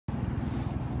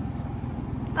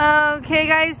Okay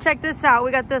guys, check this out. We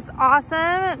got this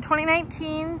awesome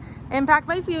 2019 Impact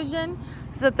by Fuzion.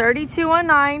 This is a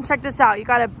 3219. Check this out. You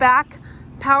got a back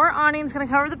power awning. It's gonna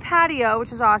cover the patio,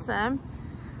 which is awesome.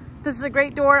 This is a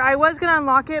great door. I was gonna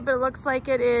unlock it, but it looks like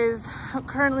it is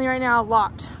currently right now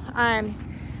locked.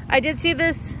 I did see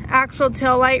this actual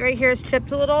tail light right here is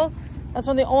chipped a little. That's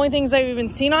one of the only things I've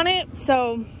even seen on it.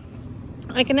 So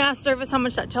I can ask service how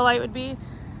much that tail light would be.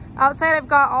 Outside, I've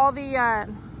got all the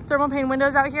thermal pane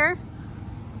windows out here.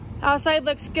 Outside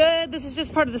looks good. This is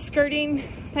just part of the skirting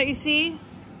that you see.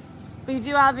 But you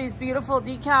do have these beautiful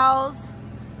decals.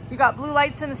 You got blue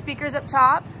lights in the speakers up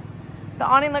top. The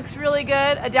awning looks really good.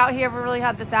 I doubt he ever really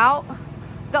had this out.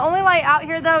 The only light out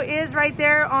here though is right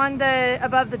there on the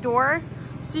above the door.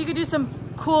 So you could do some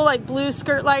cool like blue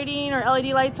skirt lighting or LED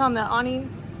lights on the awning.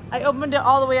 I opened it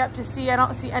all the way up to see. I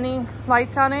don't see any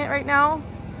lights on it right now.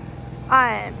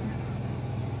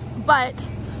 But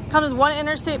comes with one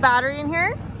interstate battery in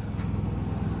here.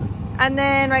 And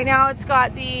then right now it's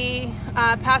got the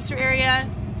pass-through area.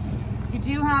 You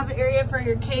do have an area for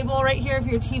your cable right here for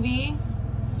your TV.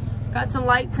 Got some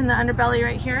lights in the underbelly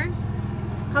right here.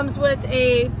 Comes with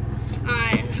a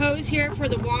hose here for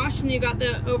the wash, and you got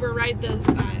the override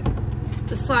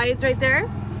the slides right there.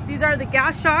 These are the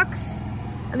gas shocks,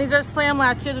 and these are slam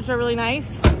latches, which are really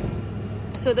nice.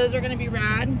 So those are gonna be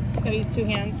rad. I gotta use two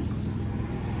hands.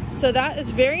 So that is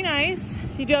very nice.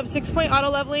 You do have 6-point auto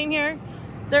leveling here.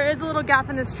 There is a little gap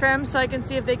in this trim, so I can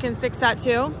see if they can fix that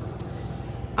too.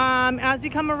 As we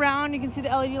come around, you can see the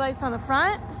LED lights on the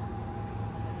front.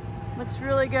 Looks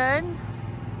really good.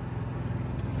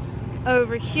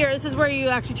 Over here, this is where you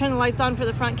actually turn the lights on for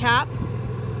the front cap.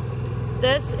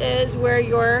 This is where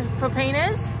your propane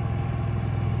is,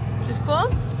 which is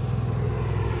cool.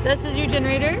 This is your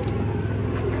generator.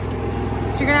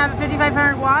 So you're gonna have a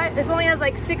 5500 watt. This only has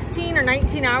like 16 or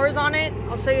 19 hours on it.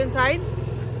 I'll show you inside.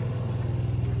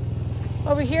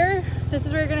 Over here, this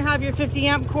is where you're gonna have your 50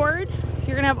 amp cord.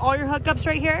 You're gonna have all your hookups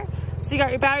right here. So you got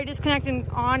your battery disconnecting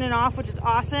on and off, which is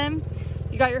awesome.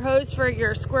 You got your hose for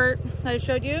your squirt that I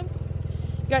showed you.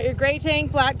 You got your gray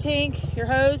tank, black tank, your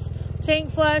hose,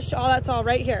 tank flush, all that's all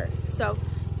right here. So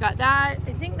you got that.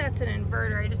 I think that's an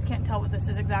inverter. I just can't tell what this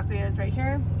is exactly is right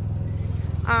here.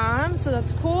 So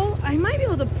that's cool. I might be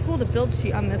able to pull the build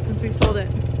sheet on this since we sold it.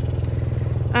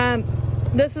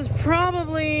 This is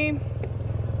probably,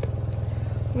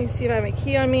 let me see if I have my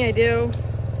key on me. I do.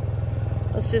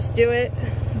 Let's just do it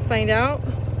and find out.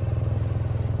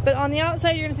 But on the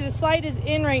outside, you're gonna see the slide is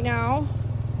in right now.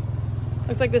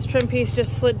 Looks like this trim piece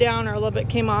just slid down or a little bit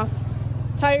came off.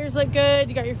 Tires look good.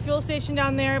 You got your fuel station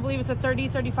down there. I believe it's a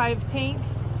 30-35 tank.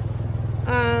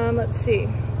 Let's see.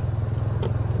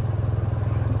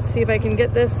 See if I can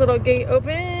get this little gate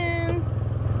open.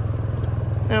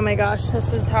 Oh my gosh,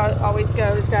 this is how it always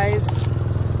goes, guys.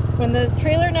 When the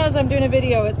trailer knows I'm doing a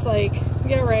video, it's like,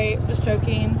 yeah, right, just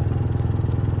joking.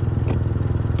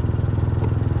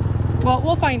 Well,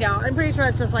 we'll find out. I'm pretty sure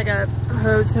it's just like a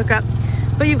hose hookup.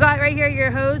 But you've got right here your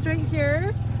hose right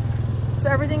here. So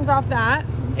everything's off that.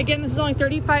 Again, this is only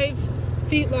 35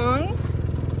 feet long.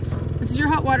 This is your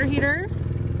hot water heater.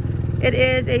 It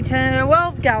is a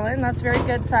 12 gallon. That's very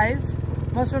good size.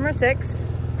 Most of them are 6.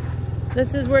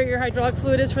 This is where your hydraulic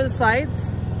fluid is for the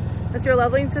slides. That's your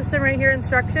leveling system right here,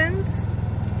 instructions.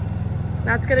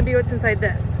 That's gonna be what's inside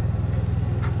this.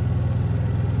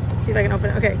 Let's see if I can open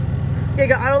it. Okay. You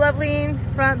got auto leveling,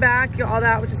 front, back, you got all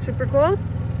that, which is super cool.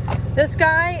 This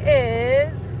guy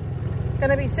is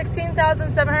gonna be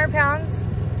 16,700 pounds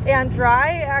and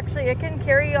dry. Actually, it can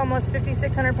carry almost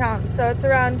 5,600 pounds. So it's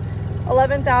around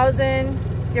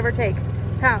 11,000, give or take,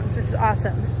 pounds, which is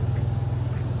awesome.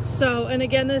 So, and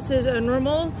again, this is a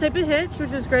normal type of hitch,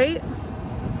 which is great.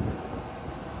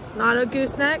 Not a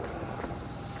gooseneck.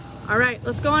 All right,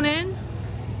 let's go on in.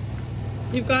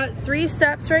 You've got 3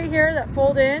 steps right here that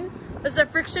fold in. This is a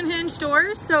friction hinge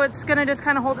door, so it's gonna just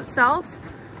kind of hold itself.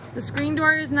 The screen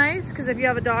door is nice, because if you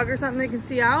have a dog or something, they can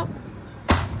see out.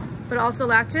 But it also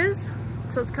latches.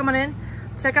 So let's come on in.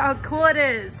 Check out how cool it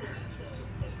is.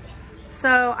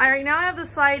 So right now I have the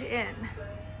slide in.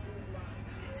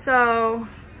 So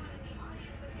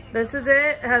this is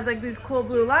it. It has like these cool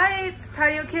blue lights,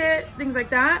 patio kit, things like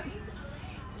that.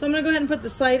 So I'm gonna go ahead and put the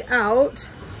slide out.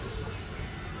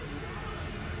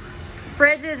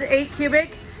 Fridge is 8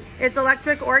 cubic. It's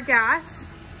electric or gas.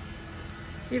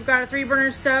 You've got a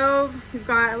 3-burner stove. You've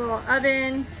got a little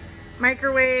oven,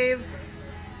 microwave,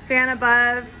 fan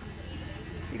above.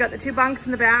 You got the 2 bunks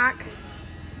in the back.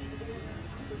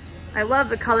 I love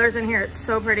the colors in here. It's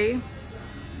so pretty.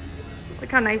 Look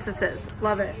how nice this is.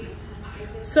 Love it.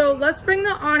 So let's bring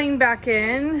the awning back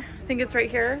in. I think it's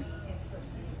right here.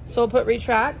 So we'll put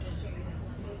retract.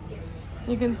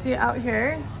 You can see it out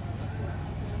here.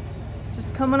 It's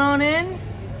just coming on in.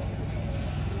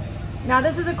 Now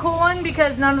this is a cool one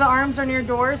because none of the arms are near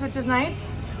doors, which is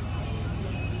nice.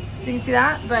 So you can see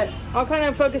that, but I'll kind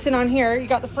of focus in on here. You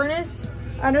got the furnace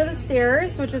under the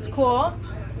stairs, which is cool.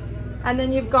 And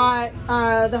then you've got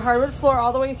the hardwood floor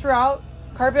all the way throughout.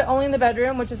 Carpet only in the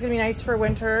bedroom, which is gonna be nice for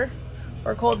winter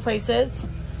or cold places.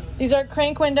 These are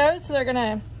crank windows, so they're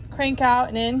gonna crank out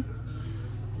and in.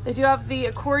 They do have the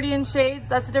accordion shades.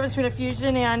 That's the difference between a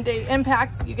Fusion and a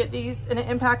Impact. You get these in an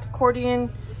Impact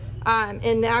accordion.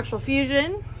 In the actual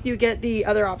Fusion, you get the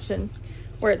other option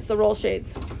where it's the roll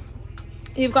shades.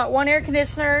 You've got one air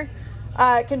conditioner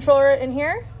controller in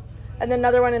here, and then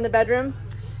another one in the bedroom.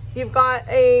 You've got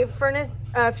a furnace.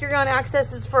 Fuzion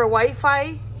access is for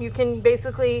Wi-Fi. You can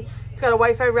basically, it's got a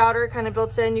Wi-Fi router kind of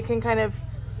built in. You can kind of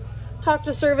talk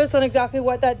to service on exactly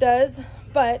what that does,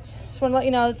 but just want to let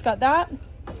you know it's got that.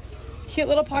 Cute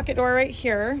little pocket door right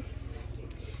here.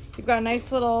 You've got a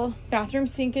nice little bathroom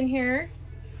sink in here.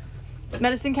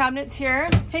 Medicine cabinets here.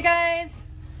 Hey guys!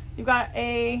 You've got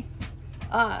a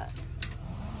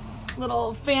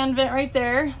little fan vent right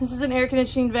there. This is an air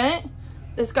conditioning vent.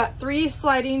 It's got 3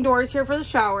 sliding doors here for the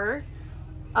shower.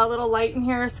 A little light in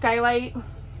here, skylight.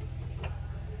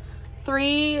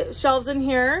 3 shelves in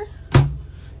here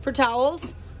for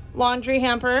towels. Laundry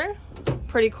hamper,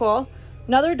 pretty cool.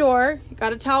 Another door, you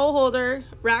got a towel holder.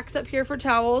 Racks up here for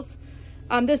towels.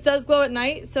 This does glow at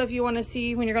night, so if you want to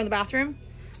see when you're going to the bathroom.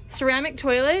 Ceramic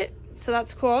toilet, so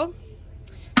that's cool.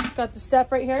 It's got the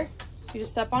step right here, so you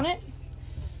just step on it.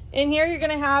 In here, you're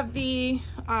gonna have the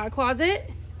closet.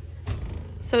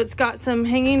 So it's got some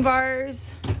hanging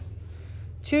bars,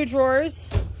 2 drawers.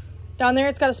 Down there,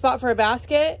 it's got a spot for a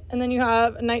basket. And then you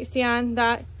have a nightstand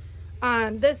that,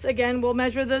 this again, will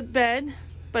measure the bed,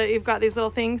 but you've got these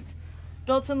little things.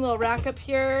 Built-in little rack up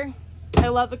here. I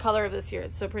love the color of this here,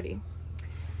 it's so pretty.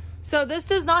 So this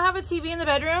does not have a TV in the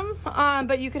bedroom,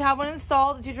 but you could have one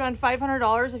installed. It's usually around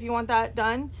 $500 if you want that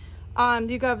done.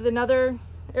 You have another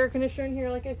air conditioner in here,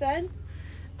 like I said.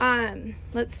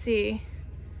 Let's see.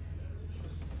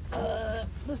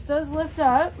 This does lift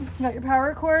up. You got your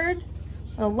power cord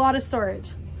and a lot of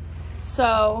storage.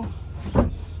 So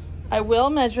I will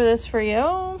measure this for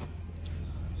you.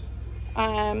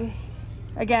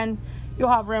 Again, you'll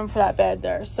have room for that bed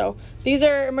there. So these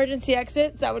are emergency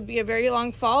exits. That would be a very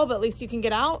long fall, but at least you can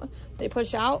get out. They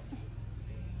push out.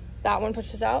 That one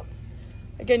pushes out.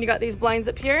 Again, you got these blinds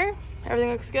up here.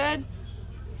 Everything looks good.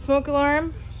 Smoke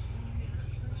alarm.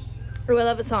 Oh, I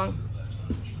love a song.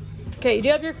 Okay, you do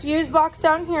have your fuse box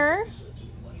down here.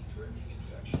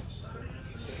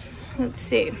 Let's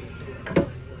see.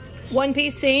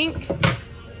 1-piece sink.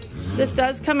 This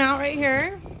does come out right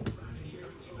here.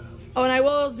 Oh, and I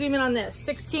will zoom in on this.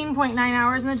 16.9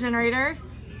 hours in the generator.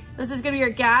 This is gonna be your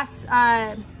gas,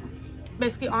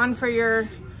 basically on for your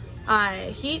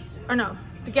heat, or no,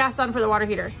 the gas on for the water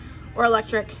heater, or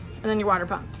electric, and then your water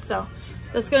pump. So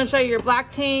that's gonna show you your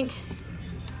black tank,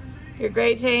 your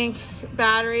gray tank, your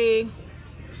battery,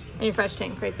 and your fresh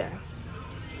tank right there.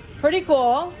 Pretty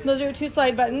cool. Those are your 2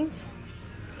 slide buttons.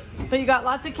 But you got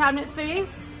lots of cabinet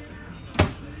space.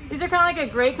 These are kind of like a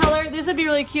gray color. This would be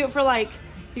really cute for like,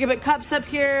 you can put cups up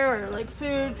here or like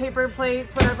food, paper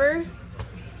plates, whatever.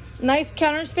 Nice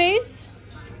counter space.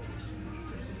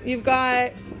 You've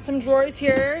got some drawers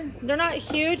here. They're not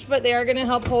huge, but they are gonna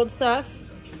help hold stuff.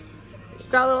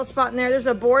 Got a little spot in there. There's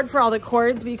a board for all the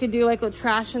cords, but you could do like the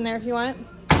trash in there if you want.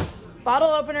 Bottle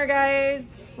opener,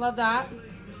 guys. Love that.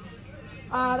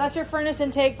 That's your furnace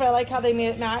intake, but I like how they made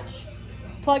it match.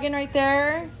 Plug in right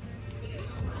there.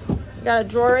 Got a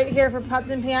drawer right here for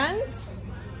pots and pans.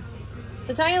 It's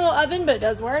a tiny little oven, but it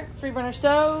does work. 3-burner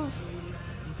stove.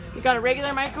 You got a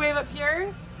regular microwave up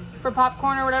here for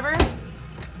popcorn or whatever.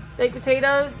 Baked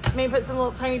potatoes. Maybe put some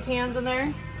little tiny pans in there.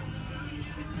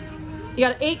 You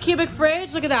got an 8-cubic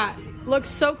fridge. Look at that. Looks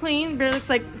so clean. Barely looks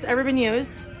like it's ever been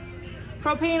used.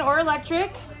 Propane or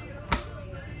electric.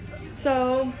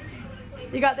 So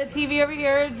you got the TV over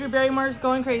here. Drew Barrymore's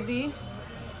going crazy.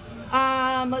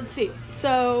 Let's see.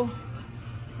 So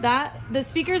the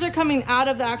speakers are coming out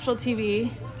of the actual TV.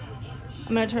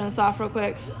 I'm gonna turn this off real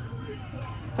quick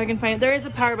if I can find it. There is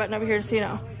a power button over here, so you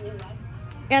know.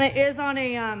 And it is on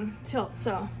a tilt,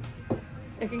 so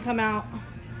it can come out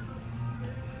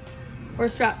or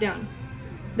strap down.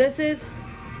 This is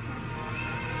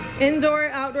indoor,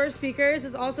 outdoor speakers.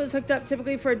 It's also hooked up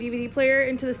typically for a DVD player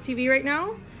into this TV right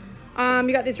now.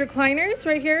 You got these recliners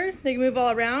right here. They can move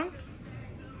all around.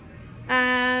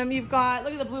 You've got,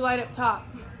 look at the blue light up top.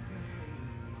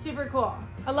 Super cool.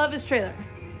 I love this trailer.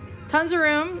 Tons of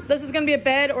room. This is gonna be a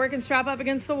bed, or it can strap up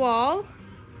against the wall.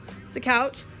 It's a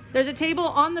couch. There's a table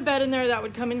on the bed in there that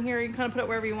would come in here. You can kind of put it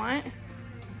wherever you want.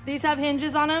 These have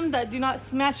hinges on them that do not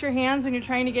smash your hands when you're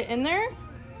trying to get in there,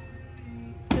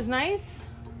 which is nice.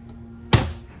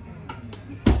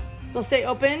 They'll stay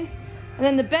open. And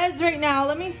then the beds right now,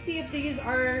 let me see if these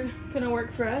are gonna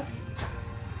work for us.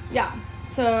 Yeah,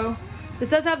 so this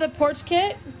does have the porch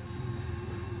kit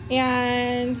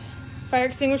and fire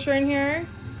extinguisher in here.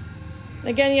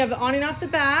 Again, you have the awning off the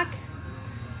back.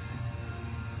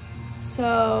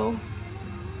 So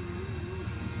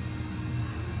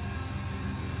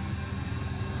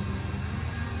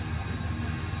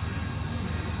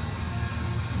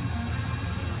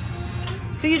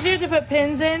usually you have to put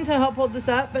pins in to help hold this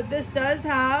up, but this does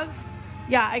have,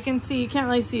 yeah, I can see, you can't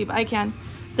really see, but I can.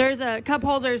 There's a cup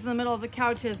holders in the middle of the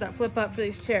couches that flip up for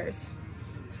these chairs.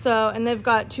 So, and they've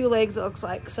got 2 legs, it looks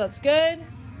like, so it's good.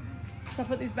 So I'll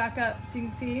put these back up so you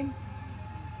can see.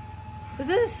 This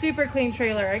is a super clean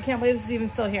trailer. I can't believe this is even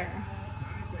still here.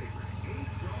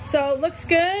 So it looks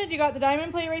good. You got the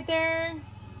diamond plate right there.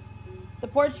 The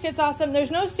porch kit's awesome.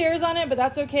 There's no stairs on it, but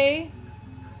that's okay.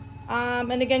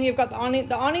 And again, you've got the awning.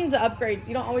 The awning's an upgrade.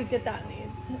 You don't always get that in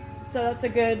these. So that's a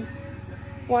good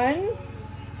one.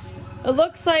 It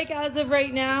looks like as of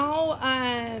right now,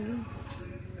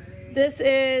 this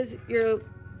is your,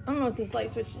 I don't know what this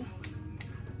light switch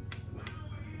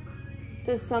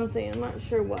does something. I'm not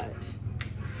sure what.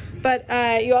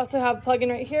 But you also have plug-in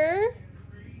right here.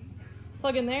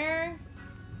 Plug in there.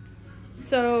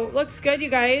 So looks good, you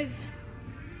guys.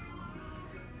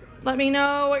 Let me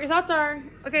know what your thoughts are.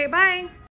 Okay, bye.